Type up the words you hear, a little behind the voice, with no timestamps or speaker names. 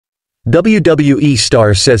WWE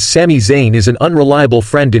star says Sami Zayn is an unreliable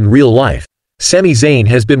friend in real life. Sami Zayn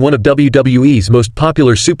has been one of WWE's most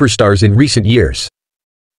popular superstars in recent years.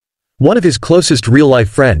 One of his closest real-life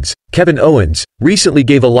friends, Kevin Owens, recently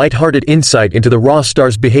gave a light-hearted insight into the Raw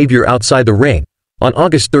star's behavior outside the ring. On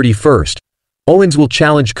August 31st, Owens will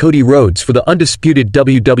challenge Cody Rhodes for the undisputed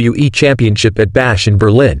WWE Championship at Bash in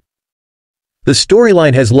Berlin. The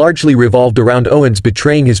storyline has largely revolved around Owens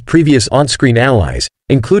betraying his previous on-screen allies,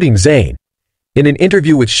 including Zayn. In an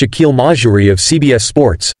interview with Shaquille Mahjouri of CBS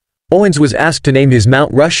Sports, Owens was asked to name his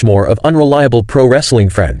Mount Rushmore of unreliable pro wrestling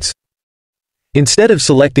friends. Instead of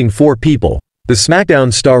selecting 4 people, the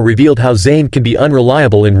SmackDown star revealed how Zayn can be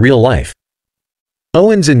unreliable in real life.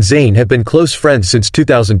 Owens and Zayn have been close friends since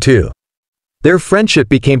 2002. Their friendship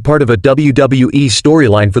became part of a WWE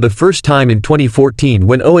storyline for the first time in 2014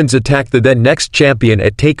 when Owens attacked the then next champion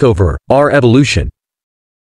at TakeOver, R Evolution.